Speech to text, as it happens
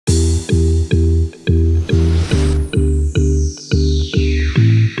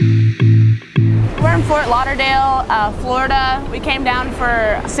Lauderdale, Florida. We came down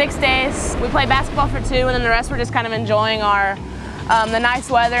for 6 days. We played basketball for 2, and then the rest were just kind of enjoying our the nice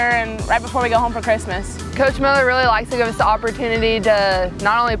weather and right before we go home for Christmas. Coach Miller really likes to give us the opportunity to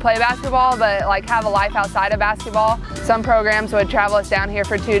not only play basketball, but like have a life outside of basketball. Some programs would travel us down here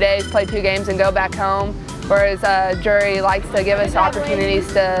for 2 days, play 2 games, and go back home. Whereas Drury likes to give us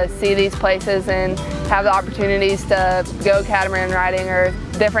opportunities to see these places and have the opportunities to go catamaran riding or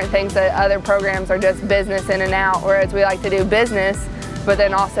different things that other programs are just business in and out. Whereas we like to do business, but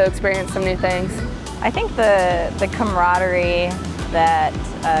then also experience some new things. I think the camaraderie that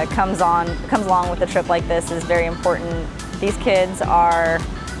comes along with a trip like this is very important. These kids are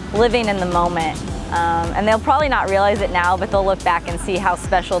living in the moment, and they'll probably not realize it now, but they'll look back and see how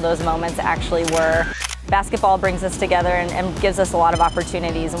special those moments actually were. Basketball brings us together and gives us a lot of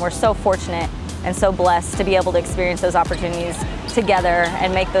opportunities, and we're so fortunate and so blessed to be able to experience those opportunities together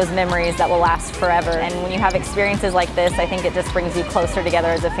and make those memories that will last forever. And when you have experiences like this, I think it just brings you closer together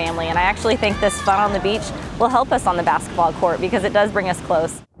as a family. And I actually think this fun on the beach will help us on the basketball court because it does bring us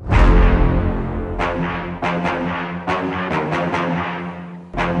close.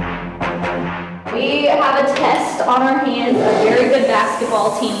 We have a test on our hands, a very good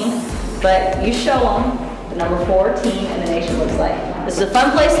basketball team, but you show them the number 4 team in the nation looks like. This is a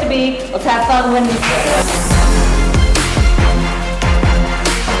fun place to be. Let's have fun winning these games.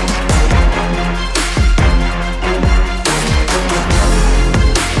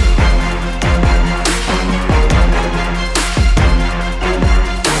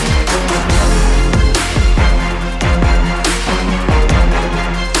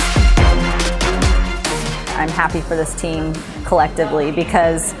 I'm happy for this team collectively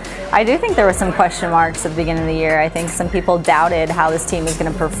because I do think there were some question marks at the beginning of the year. I think some people doubted how this team was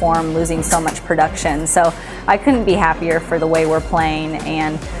going to perform, losing so much production. So I couldn't be happier for the way we're playing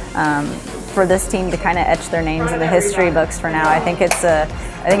and for this team to kind of etch their names in the history books for now. I think it's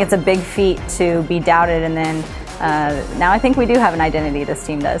a big feat to be doubted, and then now I think we do have an identity. This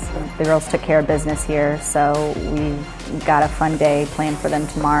team does. The girls took care of business here, so we've got a fun day planned for them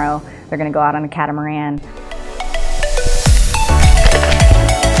tomorrow. They're going to go out on a catamaran.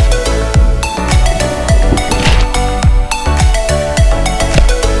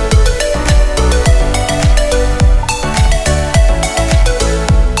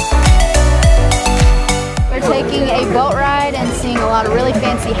 Taking a boat ride and seeing a lot of really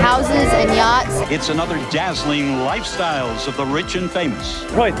fancy houses and yachts. It's another dazzling lifestyles of the rich and famous.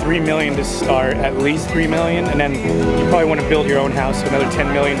 Probably $3 million to start, at least $3 million, and then you probably want to build your own house, so another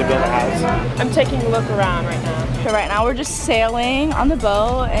 $10 million to build a house. I'm taking a look around right now. So right now we're just sailing on the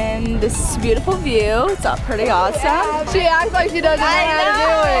boat and this beautiful view. It's all pretty awesome. She acts like she doesn't know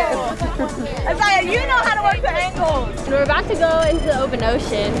how to do it. It's like, you know how to work the angles. We're about to go into the open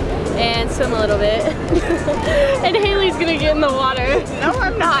ocean and swim a little bit. And Haley's gonna get in the water. No,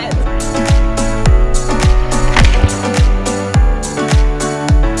 I'm not.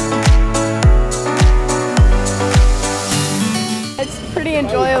 Pretty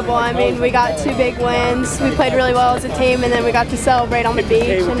enjoyable. I mean, we got 2 big wins. We played really well as a team, and then we got to celebrate on the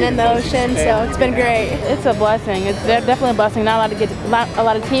beach and in the ocean, so it's been great. It's a blessing. It's definitely a blessing. Not a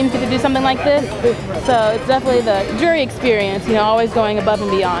lot of teams get to do something like this, so it's definitely the Drury experience, you know, always going above and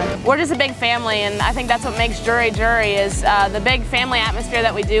beyond. We're just a big family, and I think that's what makes Drury Drury is the big family atmosphere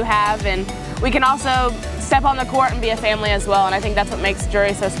that we do have, and we can also step on the court and be a family as well, and I think that's what makes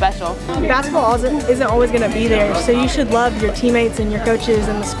Drury so special. Basketball isn't always going to be there, so you should love your teammates and your coaches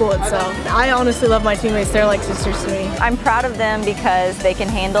and the school itself. I honestly love my teammates. They're like sisters to me. I'm proud of them because they can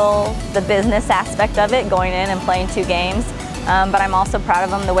handle the business aspect of it, going in and playing 2 games. But I'm also proud of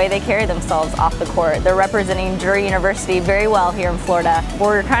them the way they carry themselves off the court. They're representing Drury University very well here in Florida.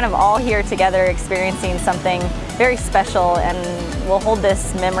 We're kind of all here together experiencing something very special, and we'll hold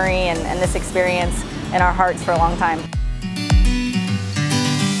this memory and this experience in our hearts for a long time.